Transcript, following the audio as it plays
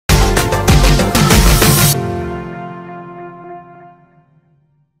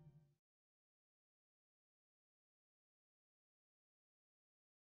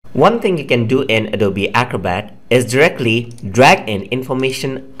One thing you can do in Adobe Acrobat is directly drag in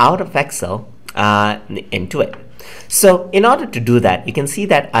information out of Excel into it. So in order to do that, you can see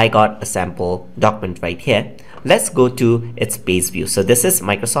that I got a sample document right here. Let's go to its base view. So this is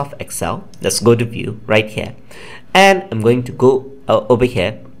Microsoft Excel. Let's go to view right here. And I'm going to go over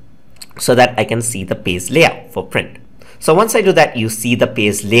here so that I can see the page layout for print. So once I do that, you see the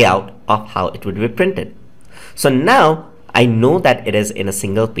page layout of how it would be printed. So now I know that it is in a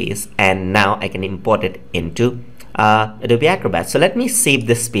single page, and now I can import it into Adobe Acrobat. So let me save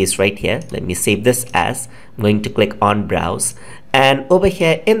this space right here. Let me save this as, I'm going to click on browse, and over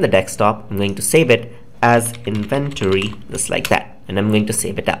here in the desktop I'm going to save it as inventory, just like that, and I'm going to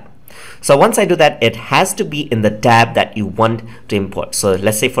save it up. So once I do that, it has to be in the tab that you want to import. So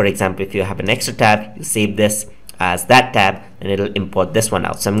let's say, for example, if you have an extra tab, you save this as that tab and it'll import this one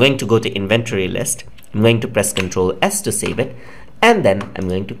out. So I'm going to go to inventory list. I'm going to press Ctrl S to save it, and then I'm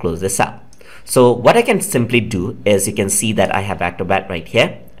going to close this out. So what I can simply do is, you can see that I have Acrobat right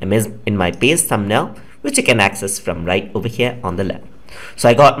here. I'm in my page thumbnail, which you can access from right over here on the left. So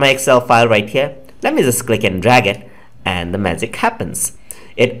I got my Excel file right here. Let me just click and drag it, and the magic happens.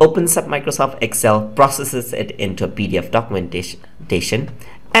 It opens up Microsoft Excel, processes it into a PDF documentation,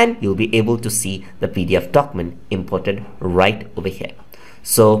 and you'll be able to see the PDF document imported right over here.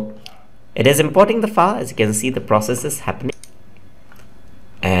 So it is importing the file. As you can see, the process is happening,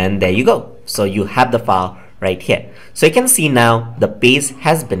 and there you go. So you have the file right here. So you can see now the page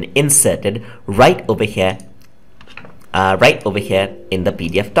has been inserted right over here in the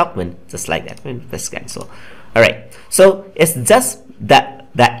PDF document, just like that. Let's cancel. All right, so it's just that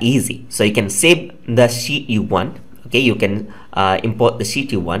easy. So you can save the sheet you want. Okay, you can import the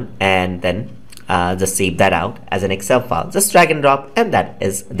sheet you want, and then just save that out as an Excel file. Just drag and drop, and that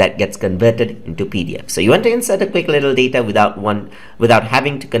gets converted into PDF. So you want to insert a quick little data without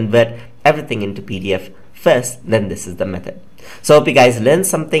having to convert everything into PDF first, then this is the method. So hope you guys learned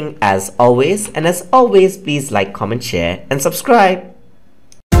something as always, and as always, please like, comment, share, and subscribe.